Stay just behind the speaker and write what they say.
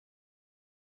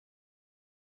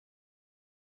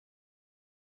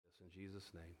In Jesus'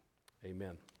 name,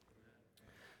 amen.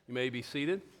 You may be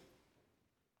seated.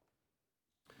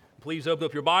 Please open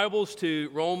up your Bibles to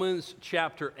Romans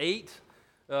chapter 8.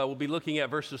 We'll be looking at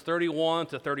verses 31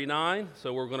 to 39.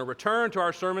 So we're going to return to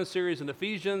our sermon series in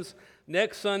Ephesians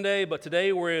next Sunday, but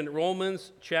today we're in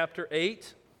Romans chapter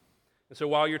 8. And so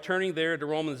while you're turning there to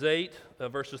Romans 8,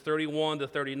 verses 31 to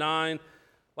 39, I'd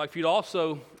like for you to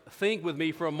also think with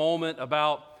me for a moment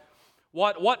about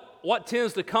what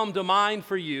tends to come to mind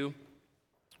for you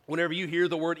whenever you hear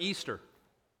the word Easter.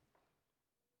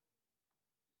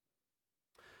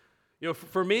 You know,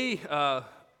 for me,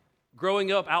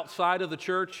 growing up outside of the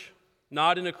church,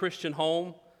 not in a Christian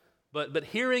home, but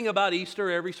hearing about Easter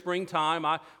every springtime,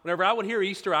 whenever I would hear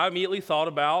Easter, I immediately thought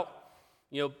about,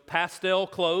 pastel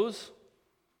clothes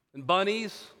and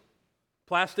bunnies,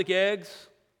 plastic eggs,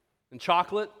 and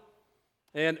chocolate.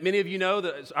 And many of you know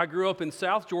that I grew up in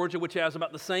South Georgia, which has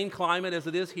about the same climate as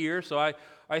it is here, so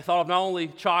I thought of not only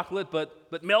chocolate,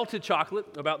 but melted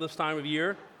chocolate about this time of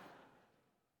year.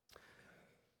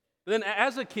 But then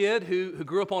as a kid who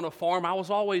grew up on a farm, I was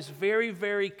always very,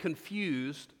 very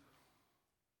confused,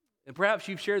 and perhaps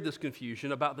you've shared this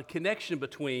confusion about the connection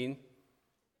between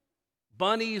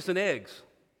bunnies and eggs.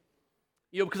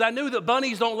 Because I knew that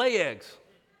bunnies don't lay eggs.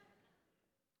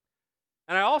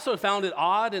 And I also found it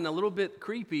odd and a little bit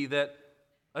creepy that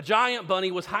a giant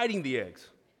bunny was hiding the eggs.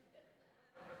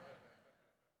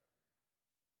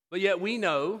 But yet we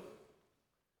know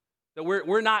that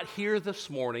we're not here this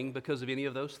morning because of any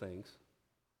of those things.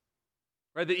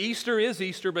 Right? That Easter is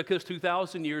Easter because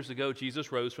 2,000 years ago,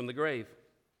 Jesus rose from the grave.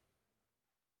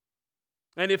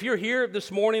 And if you're here this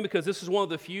morning because this is one of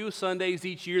the few Sundays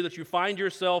each year that you find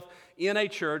yourself in a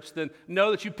church, then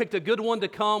know that you picked a good one to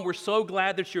come. We're so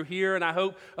glad that you're here, and I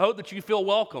hope that you feel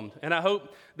welcomed. And I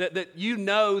hope that you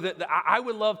know that I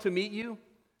would love to meet you.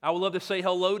 I would love to say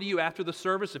hello to you after the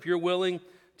service if you're willing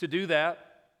to do that.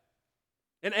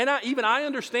 And I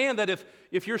understand that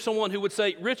if you're someone who would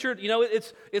say, Richard,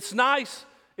 it's nice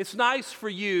for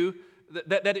you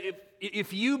that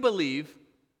if you believe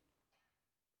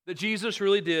that Jesus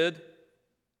really did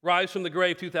rise from the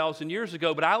grave 2,000 years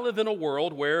ago, but I live in a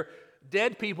world where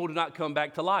dead people do not come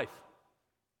back to life.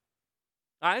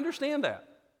 I understand that.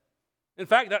 In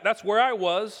fact, that's where I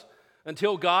was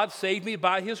until God saved me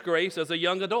by His grace as a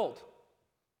young adult.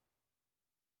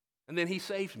 And then He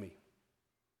saved me.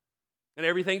 And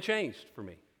everything changed for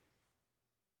me.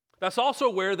 That's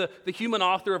also where the human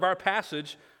author of our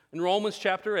passage in Romans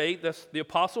chapter 8, that's the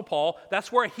Apostle Paul,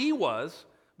 that's where he was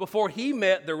before he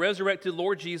met the resurrected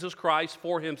Lord Jesus Christ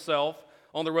for himself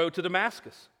on the road to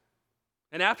Damascus.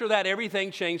 And after that,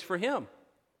 everything changed for him.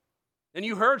 And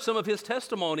you heard some of his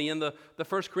testimony in the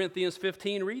 1 Corinthians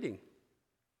 15 reading.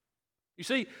 You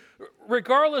see,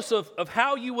 regardless of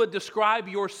how you would describe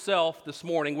yourself this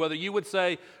morning, whether you would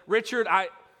say, Richard,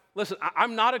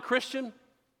 I'm not a Christian,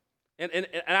 and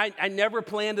I never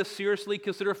plan to seriously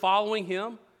consider following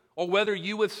him, or whether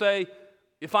you would say,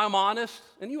 if I'm honest,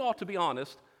 and you ought to be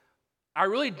honest, I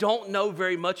really don't know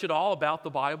very much at all about the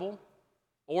Bible,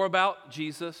 or about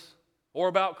Jesus, or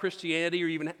about Christianity, or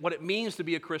even what it means to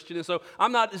be a Christian, and so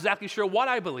I'm not exactly sure what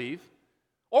I believe,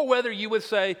 or whether you would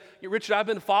say, Richard, I've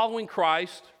been following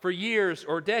Christ for years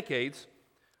or decades.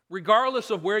 Regardless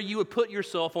of where you would put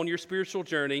yourself on your spiritual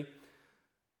journey,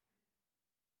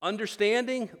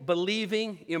 understanding,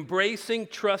 believing, embracing,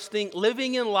 trusting,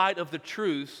 living in light of the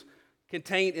truths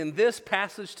contained in this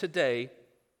passage today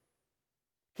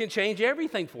can change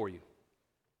everything for you.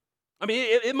 I mean,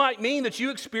 it might mean that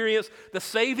you experience the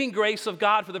saving grace of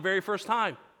God for the very first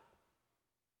time.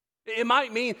 It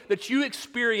might mean that you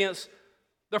experience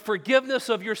the forgiveness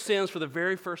of your sins for the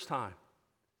very first time.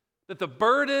 That the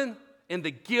burden and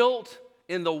the guilt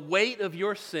and the weight of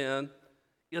your sin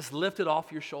is lifted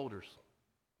off your shoulders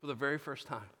for the very first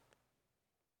time.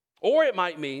 Or it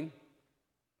might mean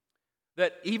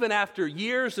that even after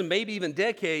years and maybe even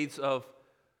decades of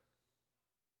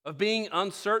being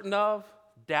uncertain of,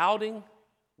 doubting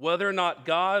whether or not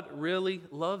God really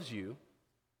loves you,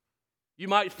 you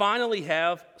might finally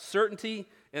have certainty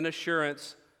and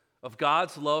assurance of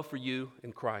God's love for you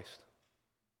in Christ.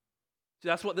 See,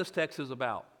 that's what this text is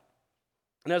about.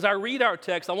 And as I read our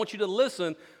text, I want you to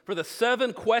listen for the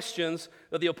 7 questions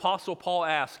that the Apostle Paul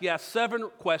asks. He asks 7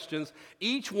 questions,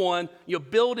 each one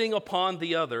building upon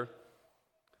the other.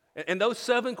 And those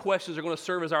 7 questions are going to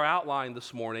serve as our outline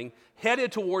this morning,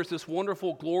 headed towards this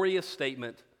wonderful, glorious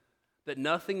statement that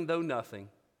nothing, though nothing,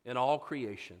 in all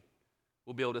creation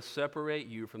will be able to separate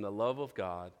you from the love of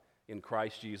God in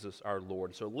Christ Jesus our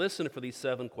Lord. So listen for these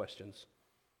 7 questions.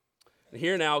 And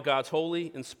here now, God's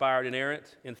holy, inspired,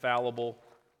 inerrant, infallible,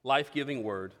 life-giving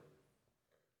word.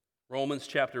 Romans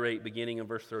chapter 8, beginning in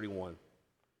verse 31.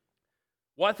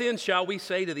 What then shall we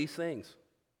say to these things?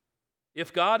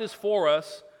 If God is for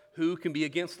us, who can be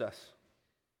against us?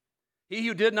 He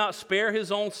who did not spare his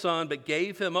own son, but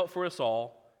gave him up for us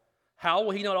all, how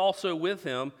will he not also with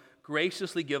him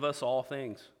graciously give us all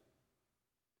things?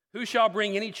 Who shall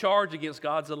bring any charge against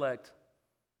God's elect?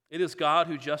 It is God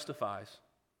who justifies.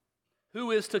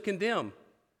 Who is to condemn?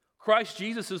 Christ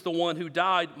Jesus is the one who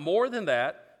died, more than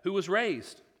that, who was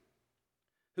raised,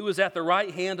 who is at the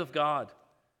right hand of God,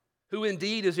 who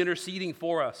indeed is interceding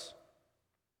for us.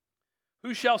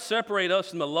 Who shall separate us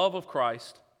from the love of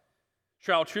Christ?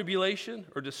 Shall tribulation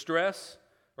or distress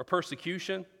or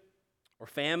persecution or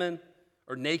famine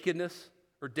or nakedness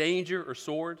or danger or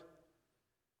sword?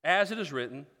 As it is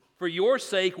written, for your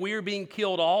sake we are being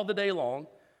killed all the day long.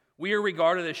 We are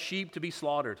regarded as sheep to be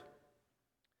slaughtered.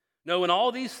 No, in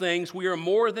all these things we are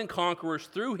more than conquerors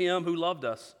through him who loved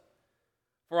us.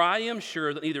 For I am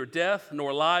sure that neither death,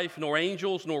 nor life, nor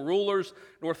angels, nor rulers,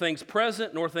 nor things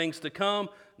present, nor things to come,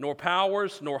 nor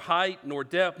powers, nor height, nor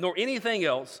depth, nor anything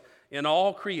else in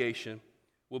all creation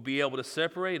will be able to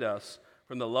separate us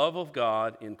from the love of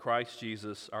God in Christ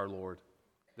Jesus our Lord.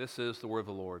 This is the word of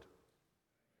the Lord.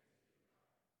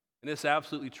 And it's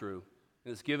absolutely true.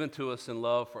 And it's given to us in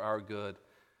love for our good.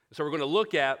 So we're going to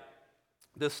look at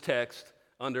this text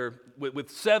with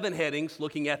 7 headings,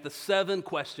 looking at the 7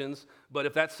 questions. But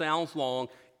if that sounds long,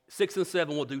 6 and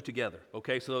 7 we'll do together.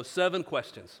 Okay, so those 7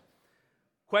 questions.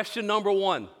 Question number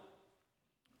 1.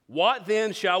 What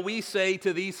then shall we say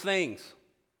to these things?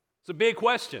 It's a big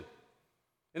question.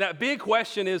 And that big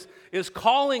question is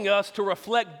calling us to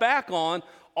reflect back on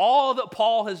all that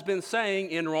Paul has been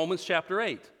saying in Romans chapter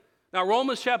 8. Now,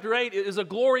 Romans chapter 8 is a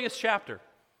glorious chapter.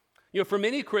 You know, for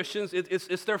many Christians,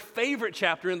 it's their favorite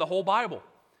chapter in the whole Bible.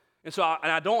 And so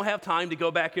I don't have time to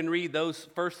go back and read those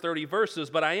first 30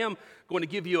 verses, but I am going to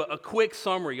give you a quick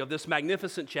summary of this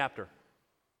magnificent chapter.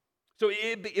 So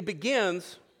it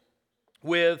begins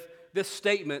with this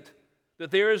statement that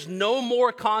there is no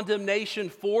more condemnation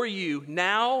for you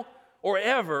now or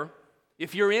ever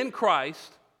if you're in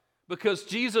Christ, because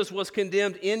Jesus was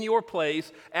condemned in your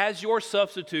place as your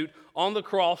substitute on the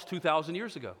cross 2,000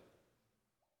 years ago.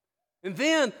 And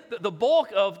then the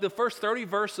bulk of the first 30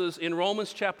 verses in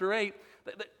Romans chapter 8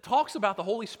 that talks about the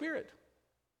Holy Spirit.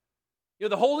 You know,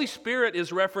 the Holy Spirit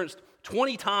is referenced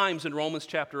 20 times in Romans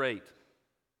chapter 8.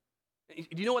 Do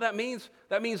you know what that means?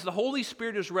 That means the Holy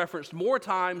Spirit is referenced more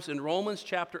times in Romans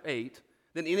chapter 8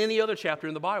 than in any other chapter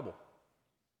in the Bible.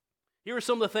 Here are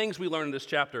some of the things we learn in this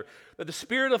chapter. That the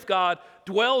Spirit of God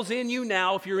dwells in you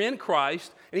now if you're in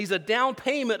Christ, and He's a down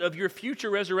payment of your future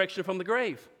resurrection from the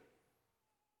grave.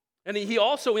 And He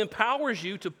also empowers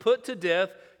you to put to death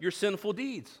your sinful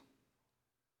deeds.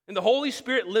 And the Holy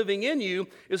Spirit living in you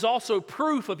is also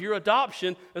proof of your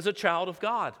adoption as a child of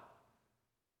God.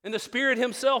 And the Spirit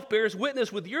Himself bears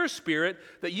witness with your spirit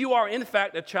that you are in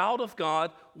fact a child of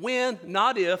God when,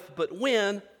 not if, but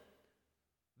when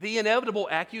the inevitable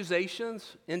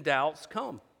accusations and doubts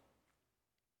come.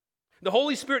 The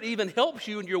Holy Spirit even helps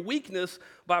you in your weakness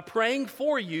by praying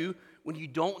for you when you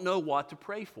don't know what to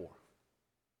pray for.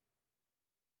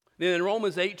 Then in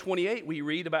Romans 8:28, we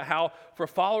read about how for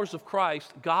followers of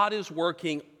Christ, God is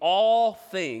working all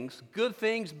things, good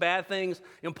things, bad things,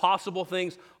 impossible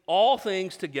things, all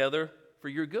things together for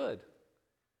your good,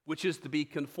 which is to be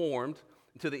conformed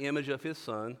to the image of His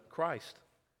Son, Christ.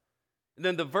 And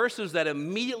then the verses that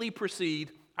immediately precede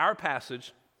our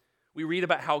passage, we read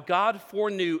about how God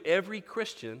foreknew every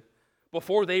Christian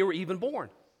before they were even born.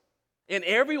 And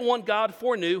everyone God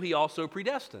foreknew, He also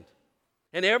predestined.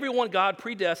 And everyone God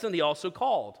predestined, He also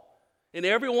called. And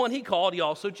everyone He called, He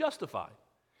also justified.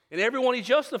 And everyone He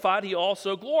justified, He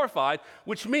also glorified,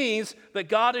 which means that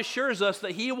God assures us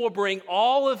that He will bring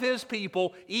all of His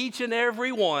people, each and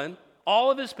every one,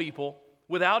 all of His people,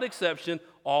 without exception,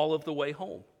 all of the way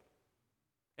home.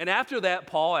 And after that,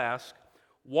 Paul asks,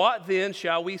 what then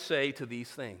shall we say to these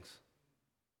things?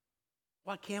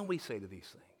 What can we say to these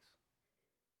things?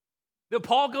 Then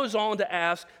Paul goes on to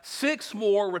ask 6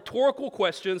 more rhetorical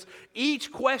questions. Each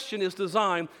question is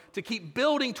designed to keep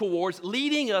building towards,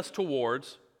 leading us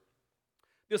towards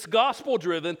this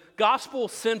gospel-driven,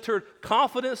 gospel-centered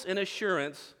confidence and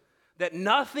assurance that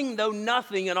nothing, though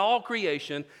nothing in all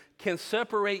creation, can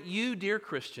separate you, dear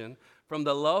Christian, from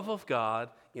the love of God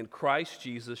in Christ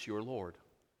Jesus your Lord.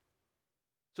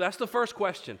 So that's the first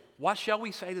question. What shall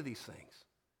we say to these things?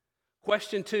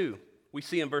 Question 2, we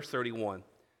see in verse 31.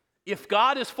 If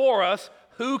God is for us,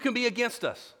 who can be against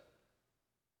us?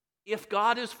 If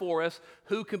God is for us,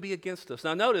 who can be against us?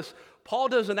 Now notice, Paul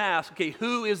doesn't ask, okay,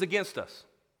 who is against us?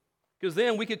 Because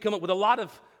then we could come up with a lot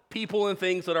of people and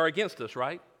things that are against us,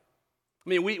 right? I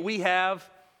mean, we have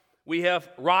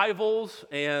rivals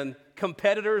and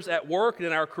competitors at work and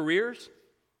in our careers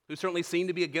who certainly seem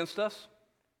to be against us.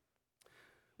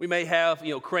 We may have,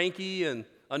 cranky and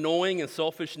annoying and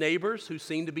selfish neighbors who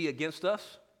seem to be against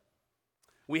us.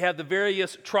 We have the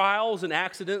various trials and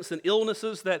accidents and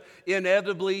illnesses that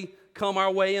inevitably come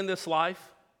our way in this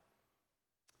life.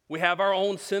 We have our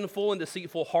own sinful and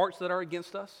deceitful hearts that are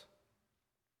against us.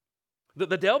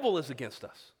 The devil is against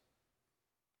us.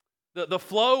 The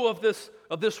flow of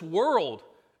this world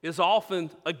is often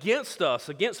against us,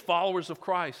 against followers of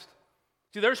Christ.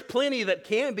 See, there's plenty that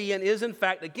can be and is in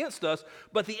fact against us,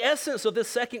 but the essence of this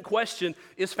second question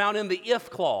is found in the if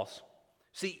clause.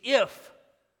 See, if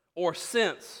or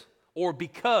since or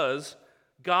because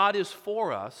God is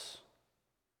for us,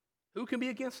 who can be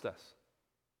against us?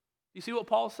 You see what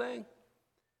Paul's saying?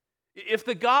 If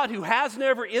the God who has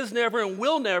never, is never, and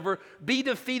will never be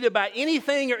defeated by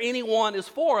anything or anyone is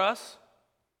for us,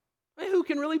 who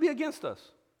can really be against us?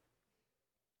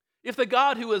 If the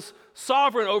God who is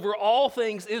sovereign over all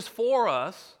things is for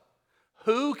us,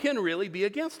 who can really be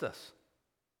against us?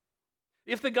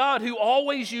 If the God who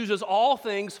always uses all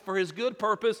things for his good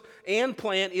purpose and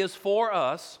plan is for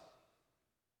us,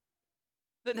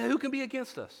 then who can be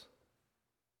against us?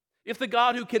 If the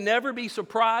God who can never be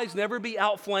surprised, never be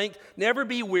outflanked, never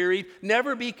be wearied,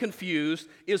 never be confused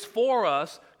is for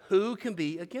us, who can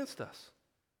be against us?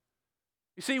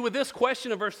 You see, with this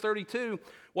question in verse 31,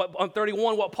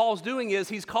 what Paul's doing is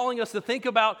he's calling us to think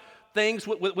about things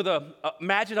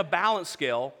imagine a balance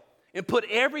scale and put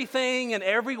everything and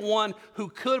everyone who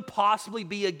could possibly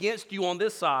be against you on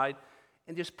this side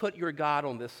and just put your God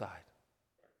on this side.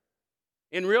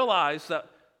 And realize that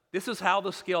this is how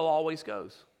the scale always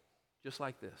goes, just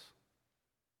like this.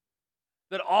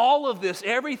 That all of this,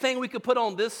 everything we could put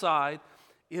on this side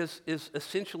is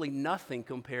essentially nothing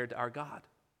compared to our God.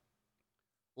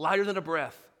 Lighter than a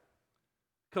breath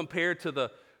compared to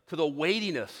the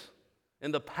weightiness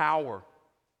and the power,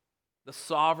 the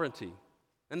sovereignty,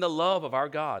 and the love of our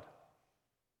God.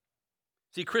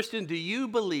 See, Christian, do you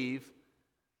believe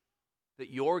that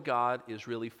your God is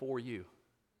really for you?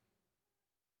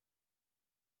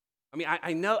 I mean,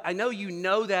 I know you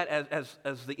know that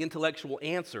as the intellectual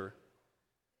answer,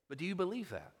 but do you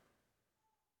believe that?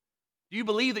 Do you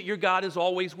believe that your God is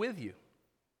always with you?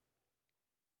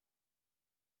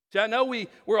 See, I know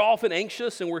we're often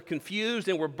anxious and we're confused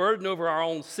and we're burdened over our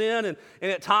own sin and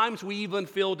at times we even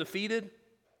feel defeated.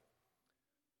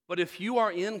 But if you are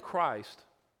in Christ,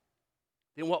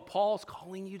 then what Paul's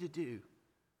calling you to do,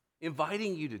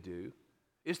 inviting you to do,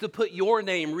 is to put your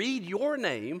name, read your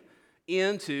name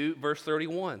into verse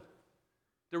 31.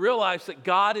 To realize that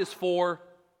God is for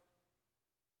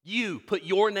you. Put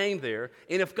your name there.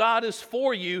 And if God is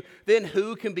for you, then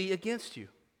who can be against you?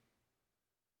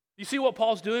 You see what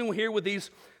Paul's doing here with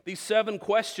these 7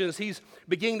 questions? He's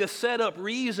beginning to set up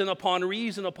reason upon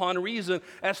reason upon reason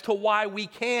as to why we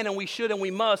can and we should and we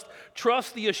must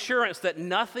trust the assurance that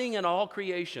nothing in all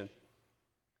creation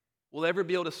will ever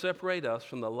be able to separate us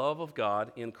from the love of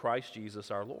God in Christ Jesus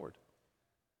our Lord.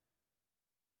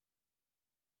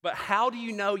 But how do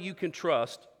you know you can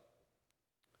trust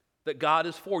that God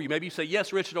is for you? Maybe you say,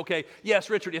 yes, Richard, okay. Yes,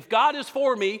 Richard, if God is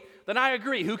for me, then I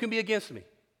agree. Who can be against me?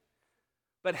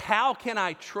 But how can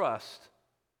I trust?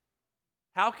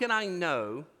 How can I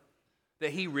know that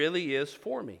he really is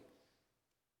for me?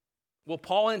 Well,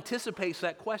 Paul anticipates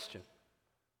that question.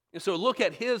 And so look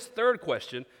at his third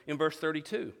question in verse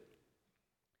 32.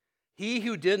 He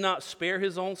who did not spare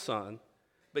his own son,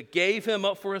 but gave him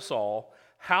up for us all,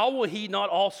 how will he not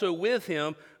also with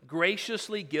him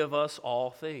graciously give us all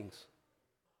things?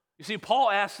 You see, Paul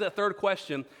asks that third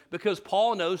question because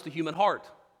Paul knows the human heart.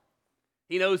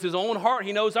 He knows his own heart.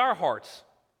 He knows our hearts.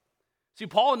 See,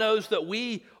 Paul knows that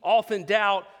we often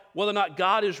doubt whether or not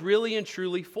God is really and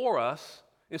truly for us.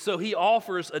 And so he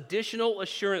offers additional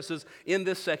assurances in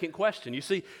this second question. You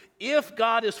see, if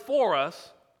God is for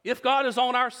us, if God is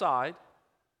on our side,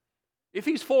 if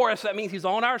he's for us, that means he's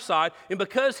on our side. And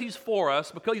because he's for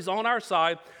us, because he's on our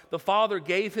side, the Father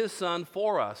gave his Son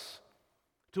for us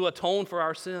to atone for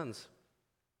our sins.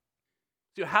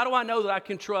 So how do I know that I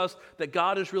can trust that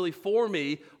God is really for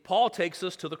me? Paul takes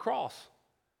us to the cross.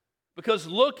 Because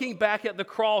looking back at the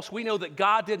cross, we know that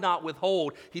God did not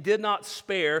withhold, he did not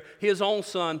spare his own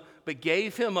Son, but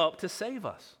gave him up to save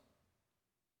us.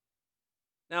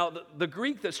 Now, the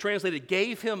Greek that's translated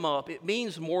gave him up, it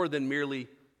means more than merely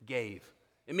gave.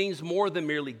 It means more than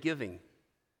merely giving.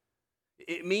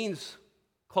 It means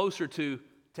closer to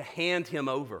hand him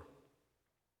over,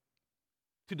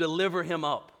 to deliver him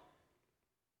up.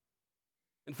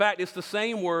 In fact, it's the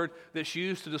same word that's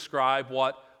used to describe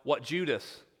what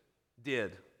Judas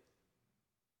did,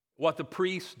 what the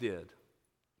priests did,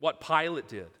 what Pilate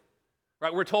did.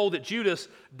 Right? We're told that Judas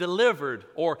delivered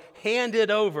or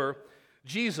handed over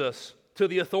Jesus to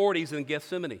the authorities in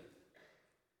Gethsemane.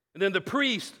 And then the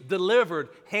priest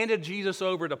handed Jesus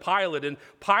over to Pilate, and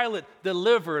Pilate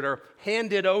delivered or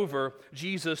handed over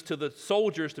Jesus to the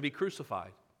soldiers to be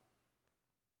crucified.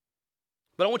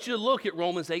 But I want you to look at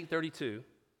Romans 8:32.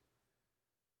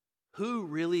 Who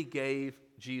really gave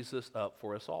Jesus up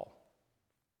for us all?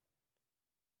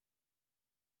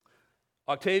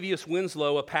 Octavius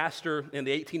Winslow, a pastor in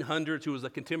the 1800s who was a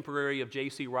contemporary of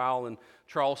J.C. Ryle and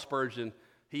Charles Spurgeon,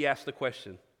 he asked the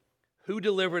question, who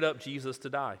delivered up Jesus to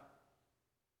die?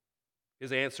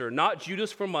 His answer, not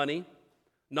Judas for money,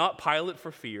 not Pilate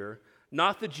for fear,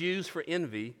 not the Jews for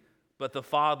envy, but the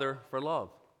Father for love.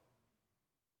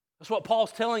 That's what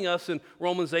Paul's telling us in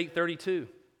Romans 8:32.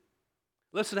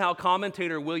 Listen to how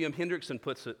commentator William Hendrickson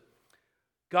puts it.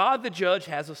 God the judge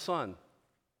has a son,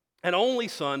 an only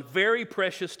son, very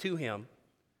precious to him.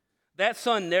 That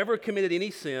son never committed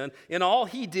any sin. In all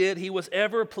he did, he was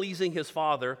ever pleasing his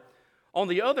Father. On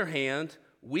the other hand,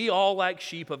 we all like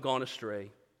sheep have gone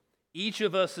astray. Each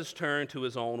of us has turned to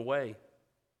his own way.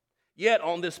 Yet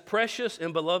on this precious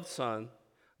and beloved son,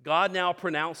 God now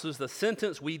pronounces the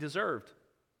sentence we deserved.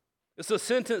 It's a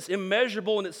sentence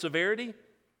immeasurable in its severity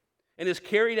and is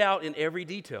carried out in every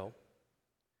detail.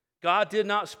 God did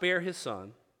not spare his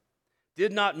son,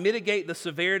 did not mitigate the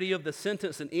severity of the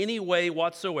sentence in any way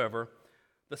whatsoever.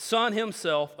 The Son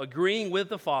himself, agreeing with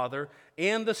the Father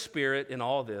and the Spirit in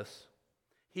all this,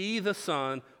 he, the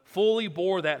Son, fully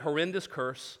bore that horrendous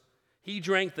curse. He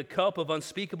drank the cup of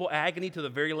unspeakable agony to the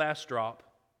very last drop.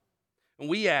 And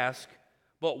we ask,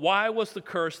 but why was the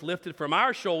curse lifted from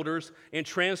our shoulders and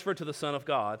transferred to the Son of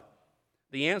God?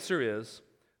 The answer is,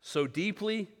 so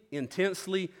deeply,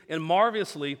 intensely, and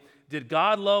marvelously did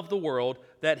God love the world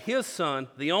that his Son,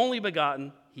 the only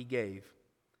begotten, he gave,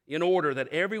 in order that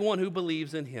everyone who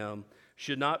believes in him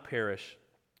should not perish,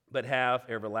 but have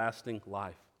everlasting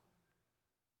life.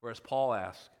 Whereas Paul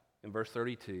asks in verse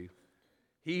 32,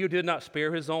 he who did not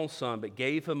spare his own son, but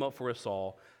gave him up for us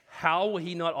all, how will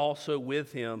he not also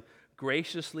with him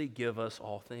graciously give us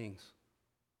all things?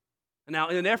 Now,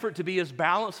 in an effort to be as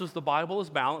balanced as the Bible is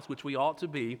balanced, which we ought to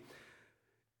be,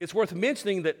 it's worth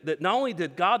mentioning that not only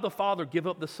did God the Father give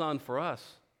up the Son for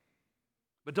us,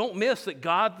 but don't miss that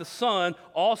God the Son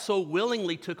also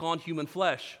willingly took on human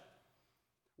flesh,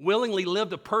 willingly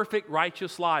lived a perfect,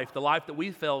 righteous life, the life that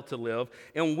we failed to live,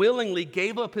 and willingly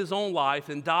gave up his own life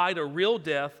and died a real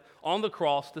death on the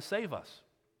cross to save us.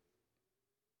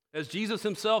 As Jesus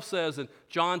himself says in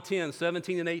John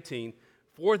 10:17 and 18,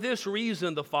 for this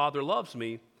reason the Father loves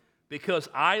me, because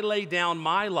I lay down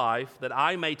my life that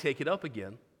I may take it up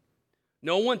again.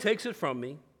 No one takes it from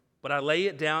me, but I lay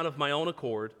it down of my own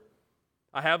accord.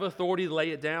 I have authority to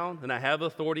lay it down, and I have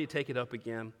authority to take it up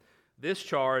again. This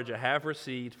charge I have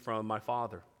received from my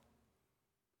Father.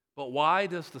 But why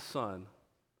does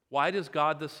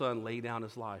God the Son lay down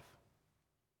his life?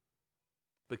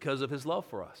 Because of his love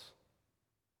for us.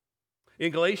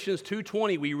 In Galatians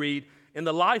 2:20 we read, in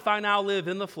the life I now live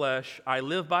in the flesh, I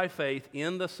live by faith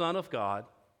in the Son of God,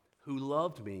 who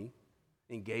loved me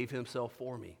and gave himself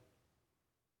for me.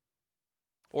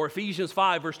 Or Ephesians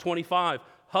 5, verse 25,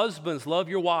 husbands, love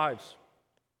your wives,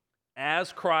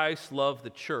 as Christ loved the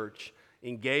church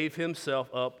and gave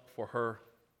himself up for her.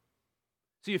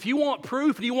 See, if you want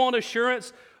proof and you want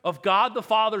assurance of God the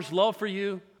Father's love for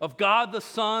you, of God the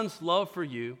Son's love for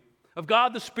you, of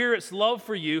God the Spirit's love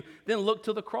for you, then look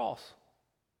to the cross.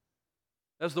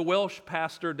 As the Welsh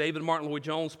pastor David Martin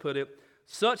Lloyd-Jones put it,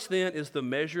 such then is the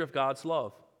measure of God's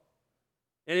love.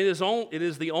 And it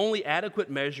is the only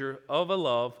adequate measure of a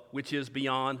love which is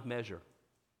beyond measure.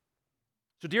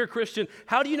 So, dear Christian,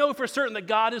 how do you know for certain that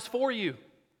God is for you?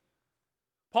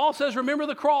 Paul says, remember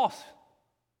the cross.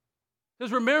 He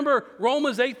says, remember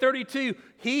Romans 8:32,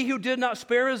 he who did not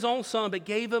spare his own son, but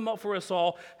gave him up for us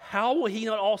all, how will he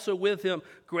not also with him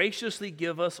graciously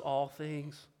give us all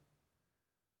things?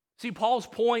 See, Paul's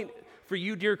point for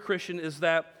you, dear Christian, is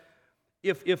that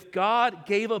if God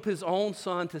gave up his own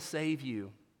son to save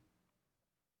you,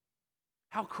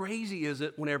 how crazy is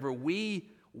it whenever we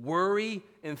worry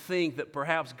and think that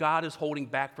perhaps God is holding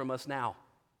back from us now?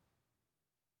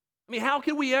 I mean, how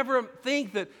can we ever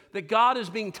think that God is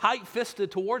being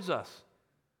tight-fisted towards us,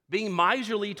 being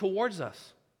miserly towards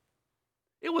us?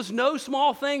 It was no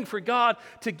small thing for God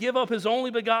to give up his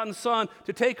only begotten son,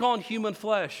 to take on human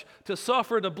flesh, to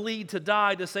suffer, to bleed, to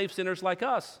die, to save sinners like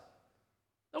us.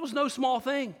 That was no small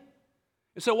thing.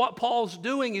 And so what Paul's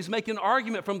doing is making an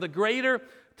argument from the greater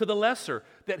to the lesser.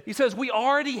 That he says we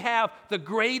already have the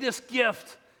greatest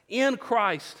gift in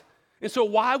Christ. And so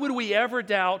why would we ever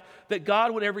doubt that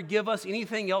God would ever give us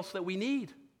anything else that we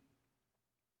need?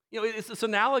 You know, it's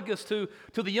analogous to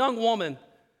the young woman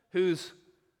whose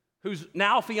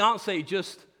now fiance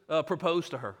just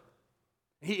proposed to her.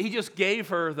 He just gave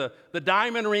her the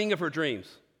diamond ring of her dreams.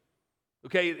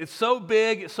 Okay, it's so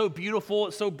big, it's so beautiful,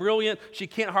 it's so brilliant, she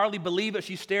can't hardly believe it.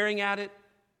 She's staring at it.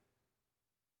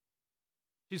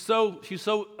 She's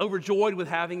so overjoyed with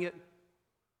having it.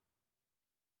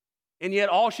 And yet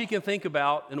all she can think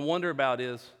about and wonder about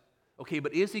is, okay,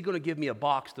 but is he going to give me a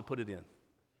box to put it in?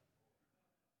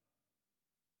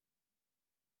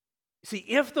 See,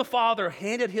 if the Father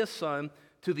handed his Son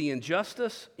to the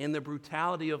injustice and the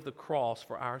brutality of the cross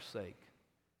for our sake,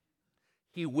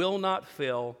 he will not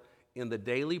fail in the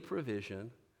daily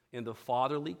provision, in the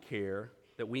fatherly care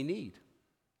that we need.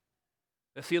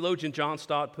 As theologian John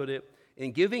Stott put it,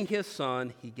 in giving his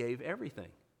Son, he gave everything.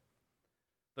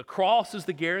 The cross is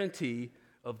the guarantee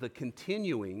of the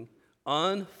continuing,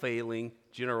 unfailing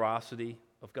generosity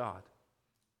of God.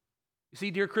 You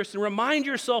see, dear Christian, remind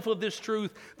yourself of this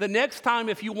truth the next time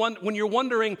when you're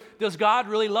wondering, does God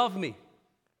really love me?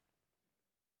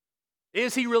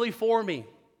 Is he really for me?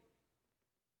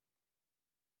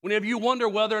 Whenever you wonder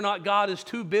whether or not God is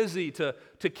too busy to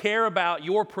care about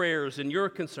your prayers and your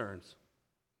concerns.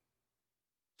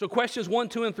 So questions 1,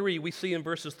 2, and 3 we see in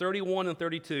verses 31 and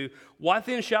 32. What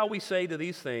then shall we say to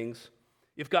these things?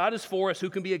 If God is for us, who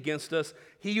can be against us?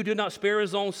 He who did not spare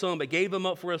his own Son, but gave him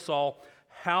up for us all,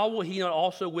 how will he not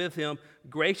also with him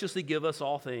graciously give us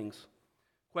all things?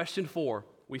 Question 4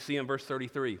 we see in verse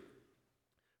 33.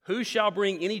 Who shall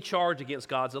bring any charge against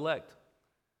God's elect?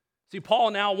 See, Paul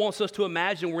now wants us to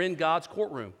imagine we're in God's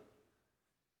courtroom.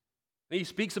 And he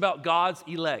speaks about God's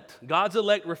elect. God's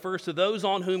elect refers to those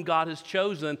on whom God has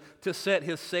chosen to set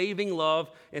his saving love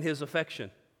and his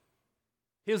affection.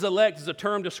 His elect is a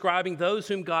term describing those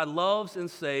whom God loves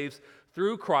and saves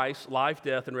through Christ's life,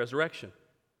 death, and resurrection.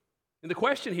 And the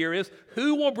question here is,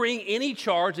 who will bring any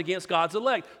charge against God's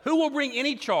elect? Who will bring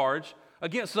any charge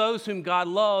against those whom God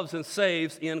loves and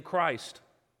saves in Christ?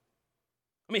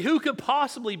 I mean, who could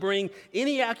possibly bring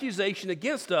any accusation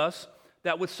against us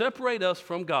that would separate us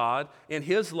from God and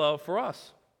his love for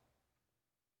us?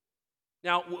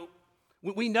 Now,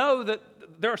 we know that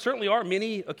there certainly are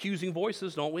many accusing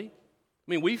voices, don't we? I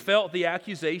mean, we felt the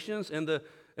accusations and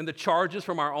the charges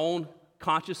from our own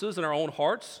consciences and our own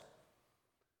hearts.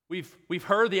 We've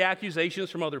heard the accusations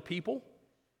from other people.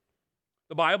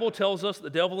 The Bible tells us the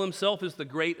devil himself is the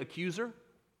great accuser,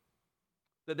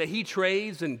 that he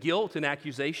trades in guilt and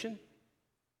accusation.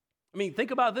 I mean,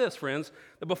 think about this, friends,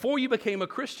 that before you became a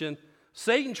Christian,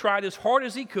 Satan tried as hard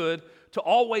as he could to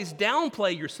always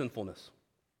downplay your sinfulness.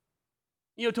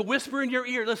 You know, to whisper in your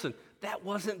ear, listen, that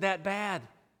wasn't that bad.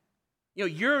 You know,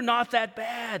 you're not that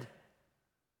bad.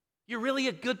 You're really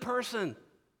a good person.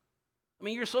 I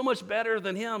mean, you're so much better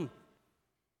than him.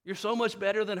 You're so much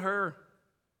better than her.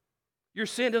 Your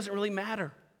sin doesn't really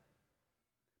matter.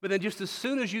 But then just as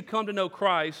soon as you come to know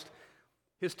Christ,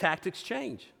 his tactics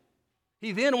change.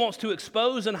 He then wants to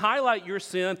expose and highlight your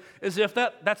sin as if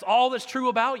that's all that's true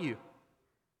about you.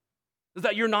 Is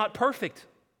that you're not perfect.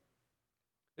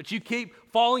 That you keep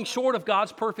falling short of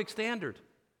God's perfect standard.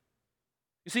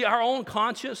 You see, our own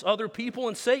conscience, other people,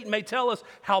 and Satan may tell us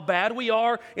how bad we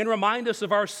are and remind us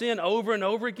of our sin over and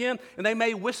over again. And they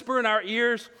may whisper in our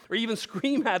ears or even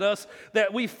scream at us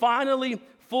that we finally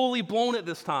fully blown it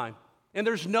this time. And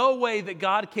there's no way that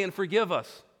God can forgive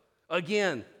us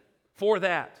again for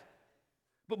that.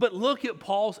 But look at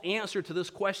Paul's answer to this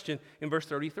question in verse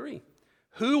 33.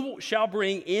 Who shall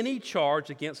bring any charge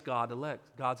against God's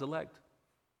elect?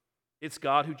 It's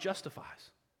God who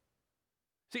justifies.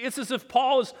 See, it's as if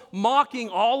Paul is mocking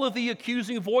all of the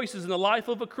accusing voices in the life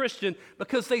of a Christian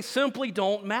because they simply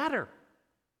don't matter.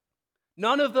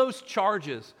 None of those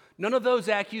charges, none of those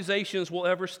accusations will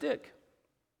ever stick.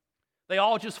 They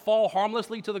all just fall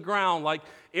harmlessly to the ground like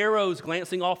arrows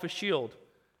glancing off a shield.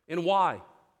 And why?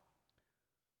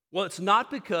 Well, it's not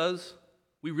because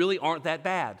we really aren't that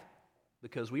bad,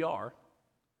 because we are.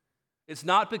 It's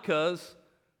not because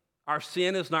our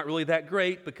sin is not really that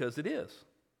great, because it is.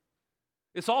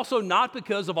 It's also not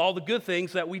because of all the good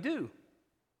things that we do.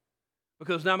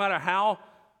 Because no matter how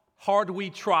hard we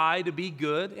try to be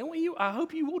good, and I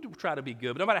hope you will try to be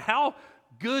good, but no matter how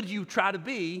good you try to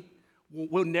be,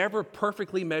 we'll never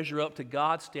perfectly measure up to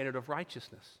God's standard of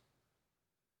righteousness.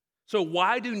 So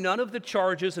why do none of the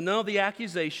charges and none of the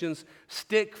accusations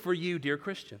stick for you, dear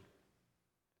Christian?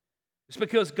 It's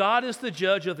because God is the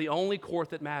judge of the only court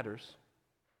that matters.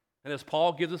 And as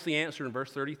Paul gives us the answer in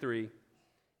verse 33,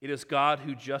 it is God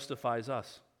who justifies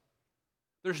us.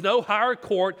 There's no higher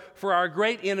court for our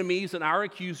great enemies and our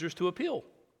accusers to appeal.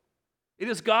 It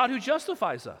is God who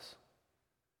justifies us.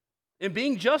 And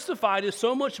being justified is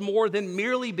so much more than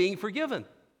merely being forgiven.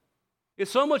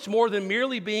 It's so much more than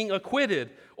merely being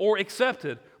acquitted or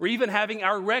accepted or even having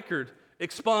our record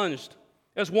expunged.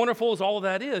 As wonderful as all of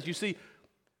that is, you see,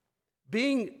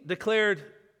 being declared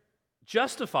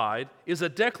justified is a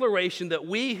declaration that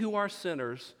we who are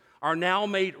sinners are now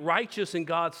made righteous in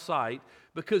God's sight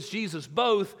because Jesus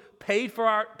both paid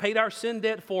our sin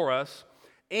debt for us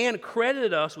and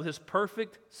credited us with his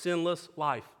perfect, sinless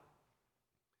life.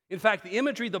 In fact, the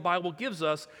imagery the Bible gives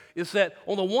us is that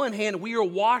on the one hand, we are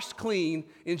washed clean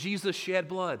in Jesus' shed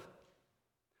blood,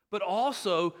 but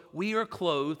also we are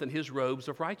clothed in his robes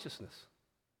of righteousness.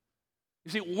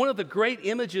 You see, one of the great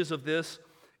images of this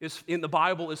in the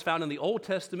Bible is found in the Old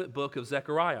Testament book of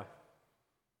Zechariah.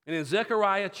 And in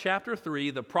Zechariah chapter 3,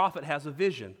 the prophet has a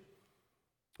vision.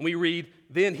 We read,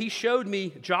 "Then he showed me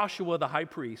Joshua the high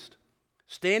priest,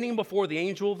 standing before the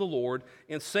angel of the Lord,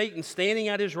 and Satan standing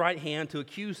at his right hand to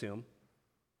accuse him.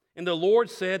 And the Lord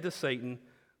said to Satan,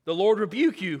 'The Lord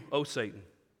rebuke you, O Satan.'"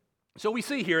 So we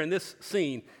see here in this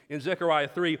scene in Zechariah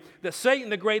 3 that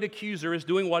Satan, the great accuser, is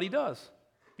doing what he does.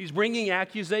 He's bringing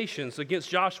accusations against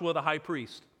Joshua the high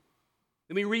priest.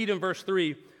 And we read in verse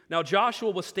 3, "Now Joshua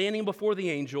was standing before the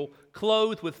angel,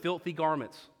 clothed with filthy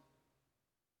garments."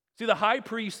 See, the high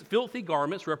priest's filthy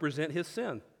garments represent his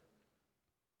sin.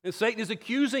 And Satan is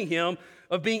accusing him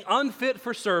of being unfit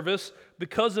for service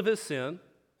because of his sin.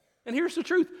 And here's the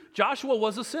truth. Joshua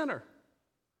was a sinner,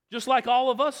 just like all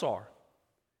of us are.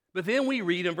 But then we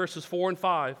read in verses 4 and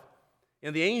 5,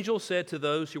 "And the angel said to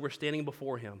those who were standing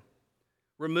before him,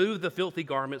 'Remove the filthy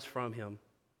garments from him.'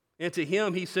 And to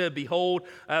him he said, 'Behold,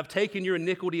 I have taken your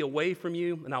iniquity away from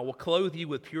you, and I will clothe you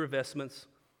with pure vestments.'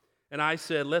 And I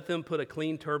said, 'Let them put a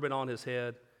clean turban on his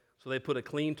head.' So they put a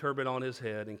clean turban on his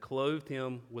head and clothed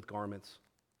him with garments."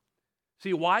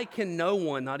 See, why can no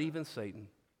one, not even Satan,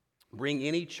 bring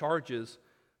any charges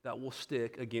that will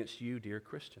stick against you, dear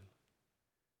Christian?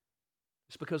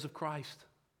 It's because of Christ.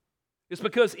 It's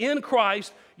because in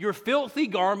Christ, your filthy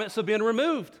garments have been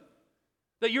removed.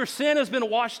 That your sin has been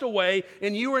washed away,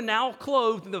 and you are now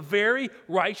clothed in the very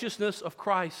righteousness of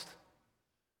Christ.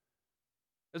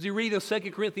 As you read in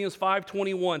 2 Corinthians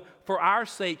 5:21, "For our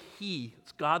sake he,"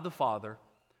 it's God the Father,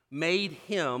 "made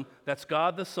him," that's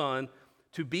God the Son,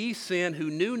 "to be sin who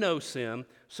knew no sin,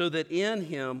 so that in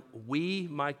him we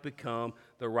might become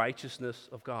the righteousness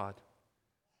of God."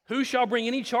 Who shall bring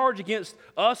any charge against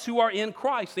us who are in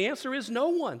Christ? The answer is no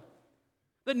one.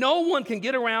 That no one can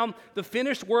get around the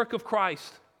finished work of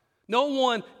Christ. No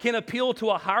one can appeal to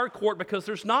a higher court because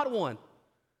there's not one.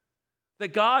 That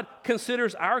God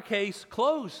considers our case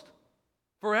closed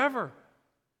forever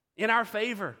in our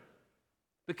favor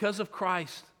because of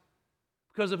Christ,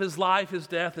 because of his life, his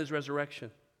death, his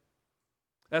resurrection.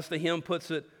 As the hymn puts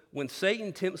it, "When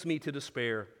Satan tempts me to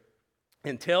despair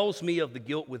and tells me of the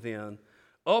guilt within,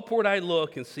 upward I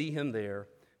look and see him there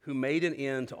who made an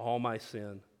end to all my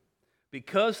sin.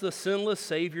 Because the sinless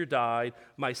Savior died,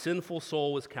 my sinful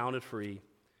soul was counted free.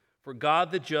 For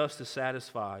God the just is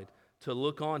satisfied to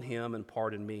look on him and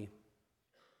pardon me."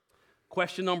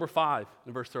 Question number 5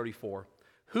 in verse 34.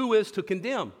 Who is to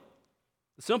condemn?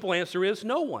 The simple answer is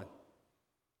no one.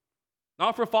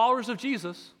 Not for followers of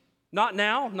Jesus. Not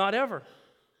now, not ever.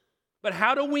 But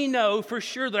how do we know for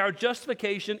sure that our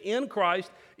justification in Christ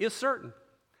is certain?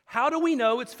 How do we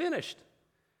know it's finished?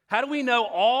 How do we know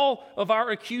all of our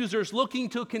accusers looking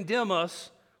to condemn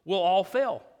us will all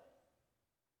fail?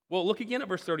 Well, look again at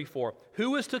verse 34.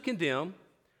 Who is to condemn?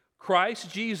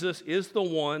 Christ Jesus is the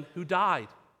one who died.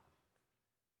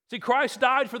 See, Christ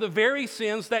died for the very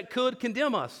sins that could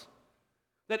condemn us.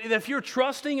 That if you're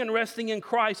trusting and resting in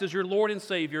Christ as your Lord and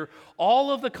Savior,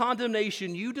 all of the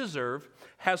condemnation you deserve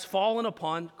has fallen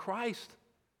upon Christ.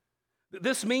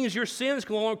 This means your sins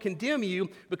can no longer condemn you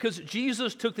because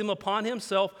Jesus took them upon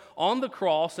himself on the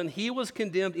cross and he was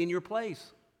condemned in your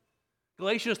place.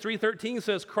 Galatians 3:13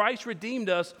 says, "Christ redeemed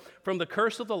us from the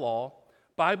curse of the law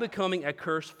by becoming a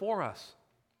curse for us."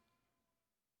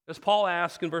 As Paul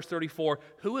asks in verse 34,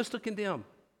 who is to condemn?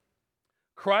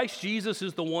 Christ Jesus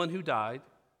is the one who died,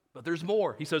 but there's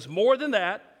more. He says, more than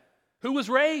that, who was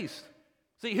raised?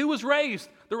 See, who was raised?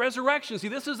 The resurrection. See,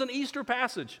 this is an Easter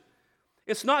passage.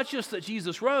 It's not just that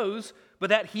Jesus rose, but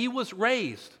that he was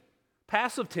raised,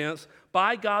 passive tense,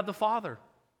 by God the Father.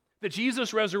 That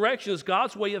Jesus' resurrection is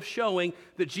God's way of showing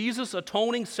that Jesus'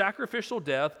 atoning sacrificial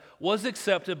death was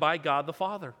accepted by God the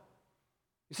Father.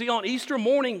 You see, on Easter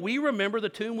morning, we remember the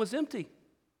tomb was empty.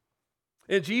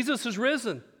 And Jesus is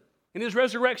risen. And his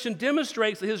resurrection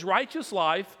demonstrates that his righteous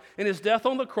life and his death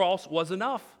on the cross was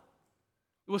enough.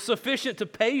 It was sufficient to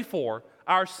pay for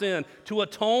our sin, to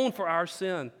atone for our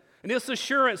sin. And this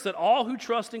assurance that all who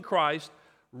trust in Christ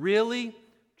really,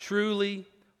 truly,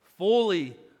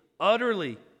 fully,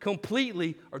 utterly,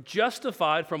 completely are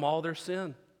justified from all their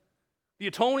sin. The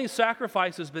atoning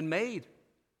sacrifice has been made.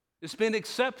 It's been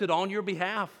accepted on your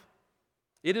behalf.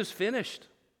 It is finished.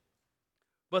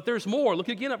 But there's more. Look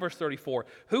again at verse 34.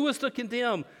 Who is to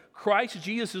condemn? Christ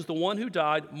Jesus is the one who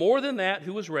died, more than that,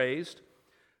 who was raised,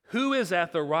 who is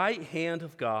at the right hand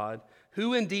of God,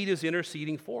 who indeed is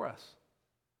interceding for us.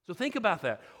 So think about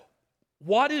that.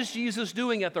 What is Jesus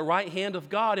doing at the right hand of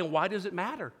God, and why does it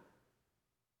matter?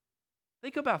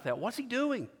 Think about that. What's he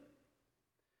doing?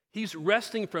 He's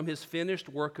resting from his finished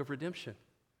work of redemption.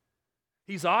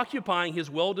 He's occupying his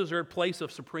well-deserved place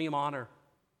of supreme honor.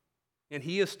 And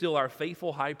he is still our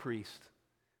faithful high priest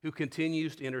who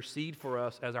continues to intercede for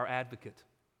us as our advocate.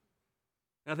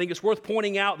 And I think it's worth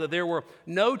pointing out that there were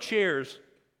no chairs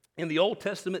in the Old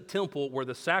Testament temple where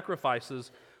the sacrifices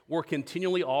were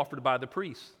continually offered by the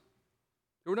priests.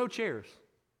 There were no chairs.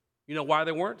 You know why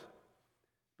there weren't?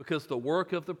 Because the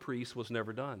work of the priest was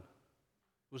never done.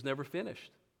 It was never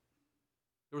finished.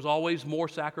 There was always more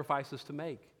sacrifices to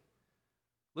make.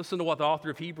 Listen to what the author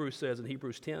of Hebrews says in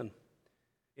Hebrews 10.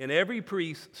 And every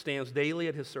priest stands daily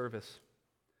at his service,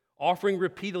 offering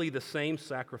repeatedly the same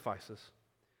sacrifices,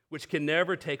 which can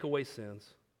never take away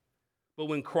sins. But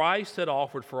when Christ had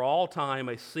offered for all time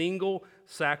a single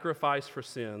sacrifice for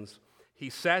sins, he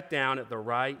sat down at the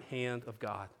right hand of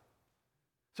God.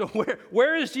 So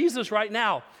where is Jesus right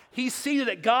now? He's seated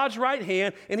at God's right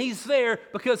hand, and he's there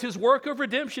because his work of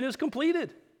redemption is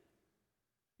completed.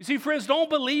 You see, friends, don't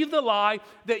believe the lie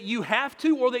that you have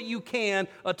to or that you can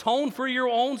atone for your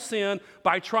own sin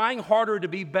by trying harder to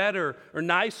be better or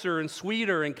nicer and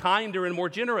sweeter and kinder and more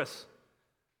generous.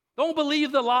 Don't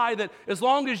believe the lie that as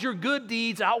long as your good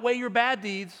deeds outweigh your bad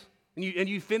deeds and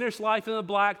you finish life in the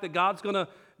black, that God's going to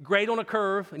grade on a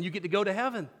curve and you get to go to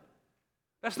heaven.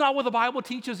 That's not what the Bible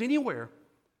teaches anywhere.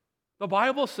 The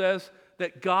Bible says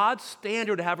that God's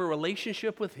standard to have a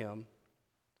relationship with him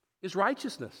is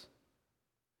righteousness.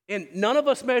 And none of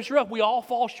us measure up. We all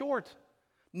fall short.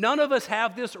 None of us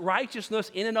have this righteousness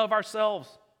in and of ourselves.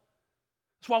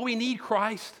 That's why we need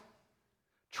Christ.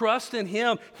 Trust in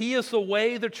him. He is the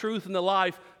way, the truth, and the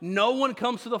life. No one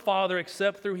comes to the Father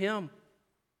except through him.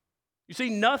 You see,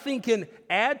 nothing can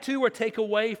add to or take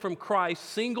away from Christ's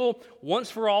single,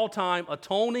 once for all time,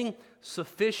 atoning,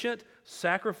 sufficient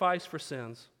sacrifice for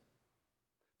sins.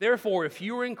 Therefore, if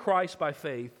you are in Christ by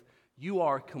faith, you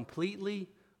are completely,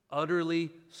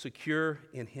 utterly secure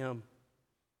in him.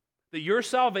 That your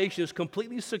salvation is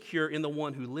completely secure in the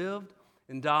one who lived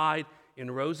and died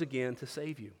and rose again to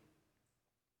save you.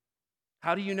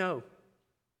 How do you know?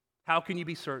 How can you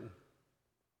be certain?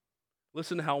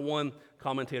 Listen to how one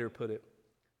commentator put it.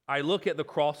 I look at the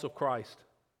cross of Christ,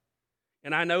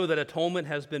 and I know that atonement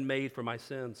has been made for my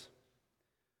sins.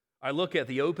 I look at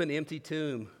the open, empty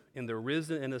tomb and the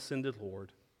risen and ascended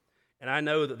Lord, and I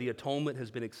know that the atonement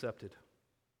has been accepted.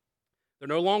 There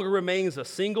no longer remains a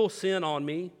single sin on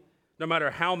me, no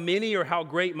matter how many or how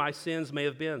great my sins may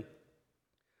have been.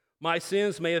 My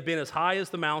sins may have been as high as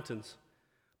the mountains,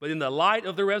 but in the light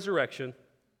of the resurrection,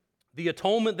 the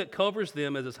atonement that covers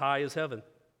them is as high as heaven.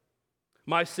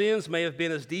 My sins may have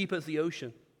been as deep as the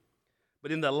ocean,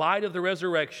 but in the light of the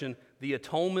resurrection, the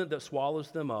atonement that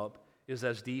swallows them up is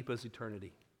as deep as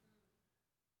eternity.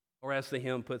 Or as the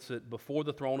hymn puts it, before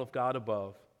the throne of God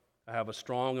above, I have a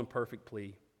strong and perfect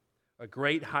plea. A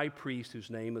great high priest whose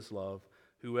name is love,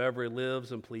 whoever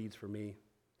lives and pleads for me.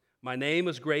 My name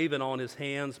is graven on his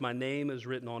hands, my name is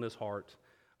written on his heart.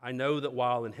 I know that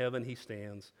while in heaven he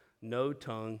stands, no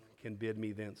tongue can bid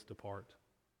me thence depart.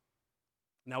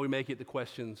 Now we make it to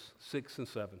questions 6 and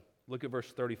 7. Look at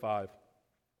verse 35.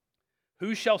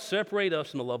 Who shall separate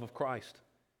us from the love of Christ?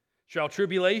 Shall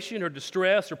tribulation or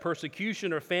distress or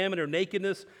persecution or famine or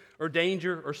nakedness or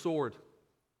danger or sword?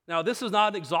 Now, this is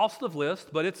not an exhaustive list,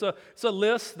 but it's a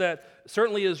list that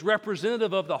certainly is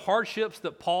representative of the hardships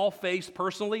that Paul faced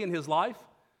personally in his life.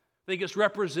 I think it's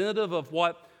representative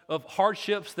of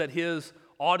hardships that his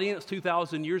audience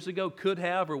 2,000 years ago could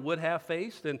have or would have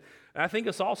faced. And I think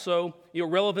it's also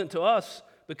relevant to us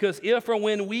because if or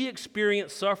when we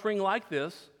experience suffering like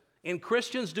this, and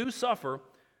Christians do suffer,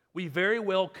 we very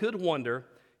well could wonder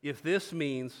if this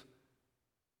means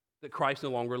that Christ no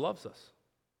longer loves us.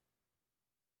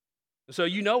 So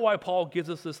you know why Paul gives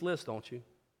us this list, don't you?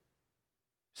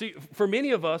 See, for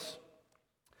many of us,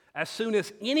 as soon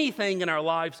as anything in our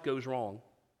lives goes wrong,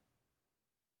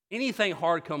 anything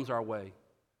hard comes our way,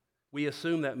 we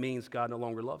assume that means God no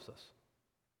longer loves us.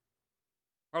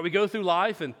 Or we go through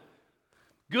life and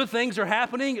good things are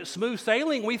happening, it's smooth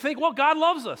sailing, we think, well, God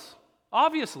loves us,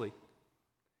 obviously.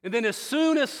 And then as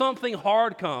soon as something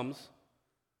hard comes,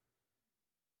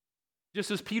 just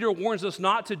as Peter warns us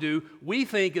not to do, we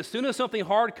think as soon as something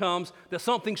hard comes that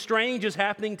something strange is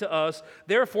happening to us,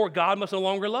 therefore God must no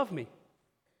longer love me.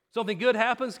 Something good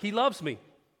happens, he loves me.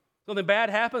 Something bad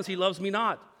happens, he loves me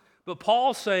not. But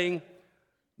Paul's saying,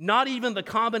 not even the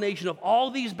combination of all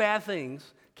these bad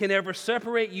things can ever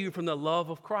separate you from the love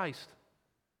of Christ.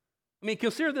 I mean,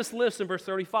 consider this list in verse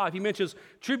 35. He mentions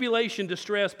tribulation,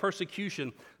 distress,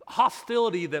 persecution,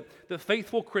 hostility that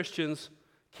faithful Christians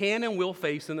can and will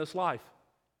face in this life.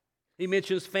 He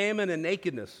mentions famine and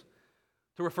nakedness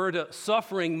to refer to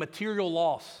suffering, material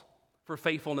loss for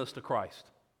faithfulness to Christ.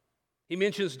 He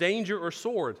mentions danger or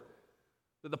sword,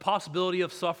 the possibility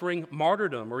of suffering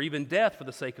martyrdom or even death for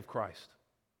the sake of Christ.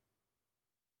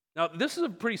 Now, this is a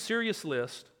pretty serious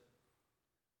list,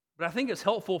 but I think it's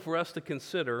helpful for us to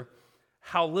consider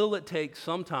how little it takes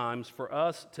sometimes for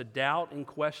us to doubt and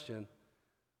question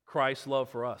Christ's love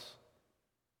for us.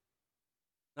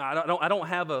 Now, I don't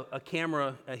have a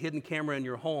hidden camera in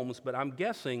your homes, but I'm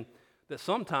guessing that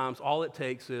sometimes all it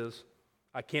takes is,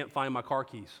 I can't find my car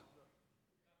keys.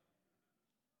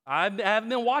 I haven't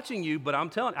been watching you, but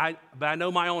but I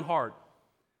know my own heart.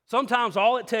 Sometimes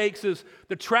all it takes is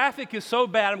the traffic is so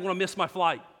bad I'm going to miss my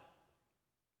flight.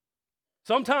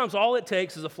 Sometimes all it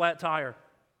takes is a flat tire.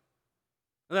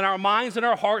 And then our minds and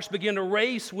our hearts begin to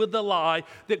race with the lie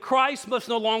that Christ must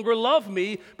no longer love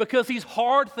me because these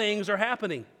hard things are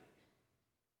happening.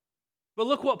 But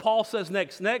look what Paul says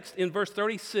next. Next, in verse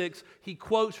 36, he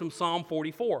quotes from Psalm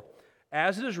 44.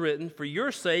 As it is written, for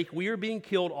your sake we are being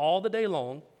killed all the day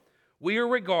long. We are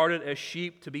regarded as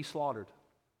sheep to be slaughtered.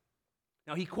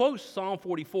 Now, he quotes Psalm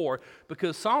 44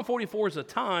 because Psalm 44 is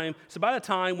about a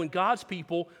time when God's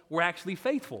people were actually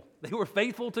faithful. They were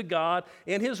faithful to God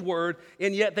and His Word,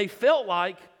 and yet they felt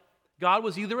like God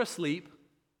was either asleep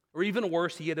or even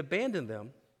worse, He had abandoned them.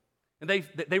 And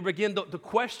they began to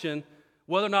question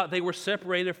whether or not they were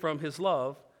separated from His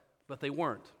love, but they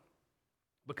weren't,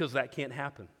 because that can't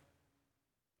happen.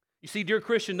 You see, dear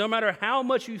Christian, no matter how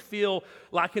much you feel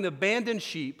like an abandoned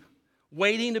sheep,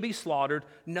 waiting to be slaughtered,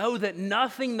 know that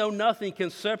nothing can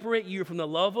separate you from the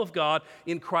love of God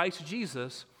in Christ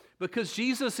Jesus, because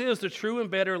Jesus is the true and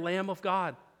better Lamb of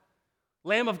God.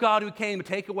 Lamb of God who came to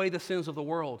take away the sins of the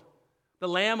world. The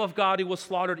Lamb of God who was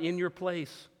slaughtered in your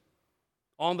place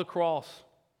on the cross.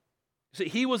 See,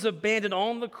 He was abandoned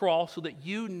on the cross so that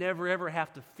you never ever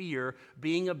have to fear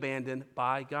being abandoned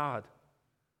by God.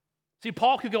 See,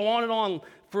 Paul could go on and on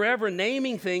forever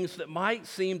naming things that might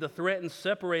seem to threaten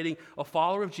separating a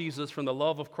follower of Jesus from the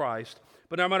love of Christ.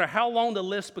 But no matter how long the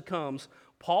list becomes,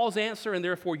 Paul's answer, and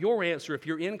therefore your answer if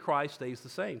you're in Christ, stays the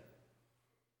same.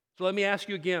 So let me ask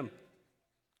you again,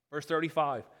 verse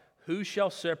 35, who shall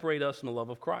separate us from the love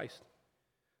of Christ?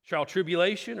 Shall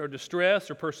tribulation or distress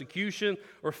or persecution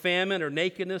or famine or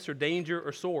nakedness or danger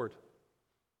or sword?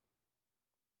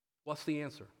 What's the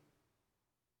answer?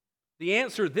 The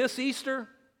answer this Easter,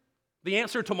 the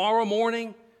answer tomorrow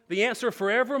morning, the answer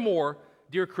forevermore,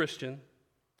 dear Christian,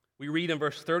 we read in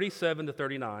verse 37 to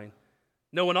 39,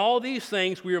 "No, in all these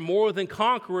things we are more than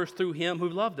conquerors through Him who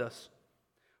loved us.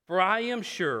 For I am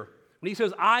sure," when he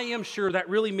says I am sure, that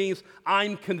really means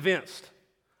I'm convinced,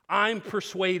 I'm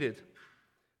persuaded,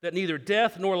 that neither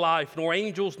death nor life, nor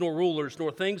angels nor rulers,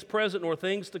 nor things present nor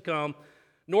things to come,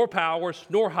 nor powers,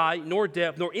 nor height, nor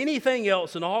depth, nor anything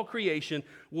else in all creation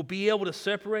will be able to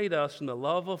separate us from the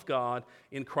love of God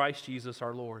in Christ Jesus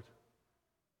our Lord.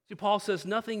 See, Paul says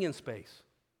nothing in space,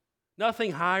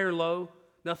 nothing high or low,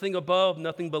 nothing above,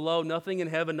 nothing below, nothing in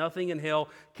heaven, nothing in hell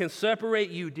can separate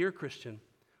you, dear Christian,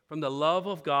 from the love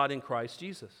of God in Christ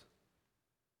Jesus.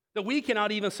 That we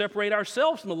cannot even separate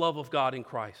ourselves from the love of God in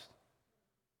Christ.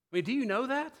 I mean, do you know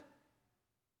that?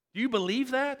 Do you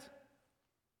believe that?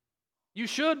 You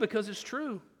should, because it's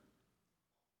true.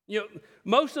 You know,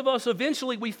 most of us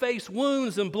eventually we face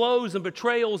wounds and blows and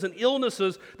betrayals and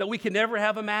illnesses that we could never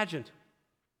have imagined.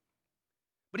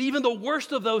 But even the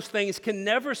worst of those things can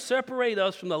never separate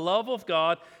us from the love of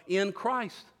God in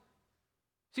Christ.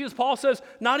 See, as Paul says,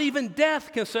 not even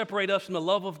death can separate us from the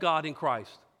love of God in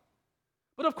Christ.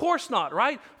 But of course not,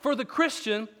 right? For the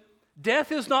Christian, death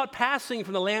is not passing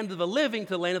from the land of the living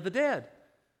to the land of the dead.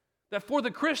 That for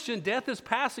the Christian, death is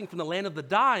passing from the land of the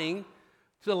dying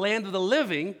to the land of the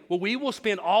living, where we will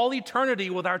spend all eternity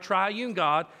with our triune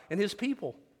God and His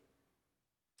people.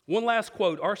 One last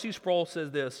quote. R.C. Sproul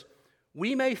says this,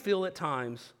 "We may feel at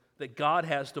times that God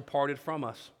has departed from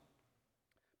us.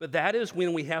 But that is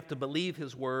when we have to believe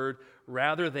His word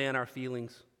rather than our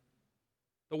feelings.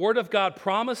 The Word of God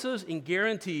promises and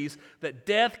guarantees that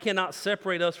death cannot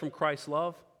separate us from Christ's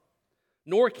love,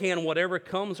 nor can whatever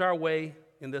comes our way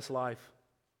in this life.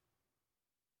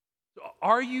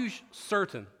 Are you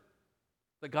certain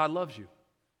that God loves you?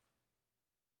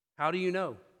 How do you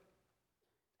know?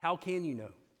 How can you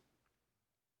know?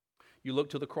 You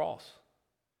look to the cross.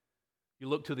 You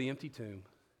look to the empty tomb.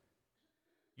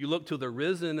 You look to the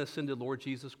risen and ascended Lord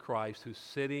Jesus Christ, who's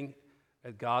sitting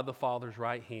at God the Father's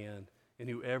right hand, and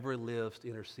whoever lives to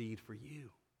intercede for you.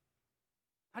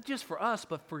 Not just for us,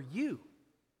 but for you.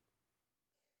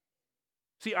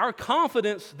 See, our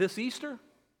confidence this Easter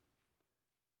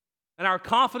and our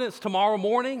confidence tomorrow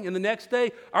morning and the next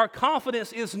day, our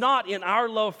confidence is not in our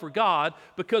love for God,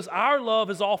 because our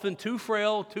love is often too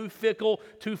frail, too fickle,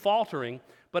 too faltering,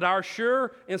 but our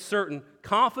sure and certain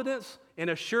confidence and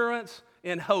assurance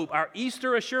and hope, our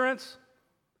Easter assurance,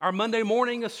 our Monday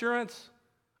morning assurance,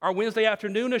 our Wednesday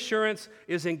afternoon assurance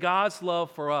is in God's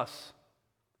love for us,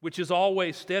 which is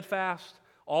always steadfast,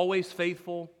 always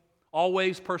faithful,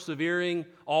 always persevering,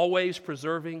 always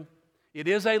preserving. It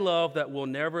is a love that will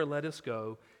never let us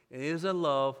go. It is a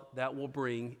love that will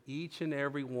bring each and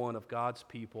every one of God's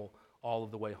people all of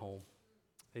the way home.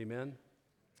 Amen?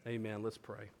 Amen. Let's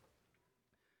pray.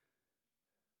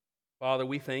 Father,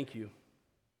 we thank you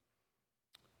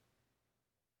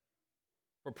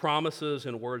for promises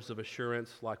and words of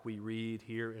assurance like we read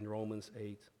here in Romans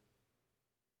 8.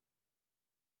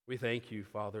 We thank you,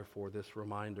 Father, for this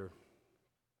reminder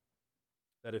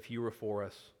that if you were for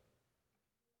us,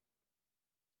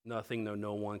 nothing,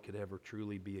 no one could ever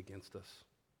truly be against us.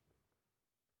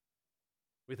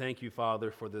 We thank you, Father,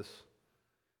 for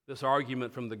this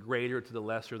argument from the greater to the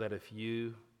lesser, that if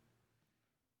you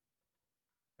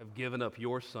have given up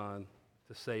your Son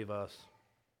to save us,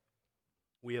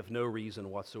 we have no reason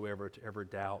whatsoever to ever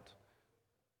doubt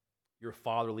your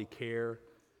fatherly care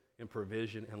and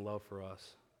provision and love for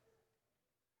us.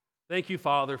 Thank you,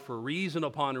 Father, for reason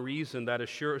upon reason that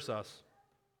assures us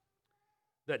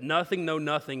that nothing, no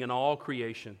nothing in all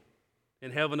creation,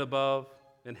 in heaven above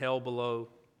and hell below,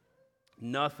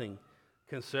 nothing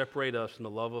can separate us from the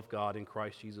love of God in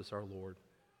Christ Jesus our Lord.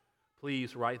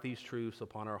 Please write these truths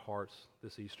upon our hearts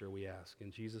this Easter, we ask.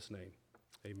 In Jesus' name,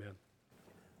 amen.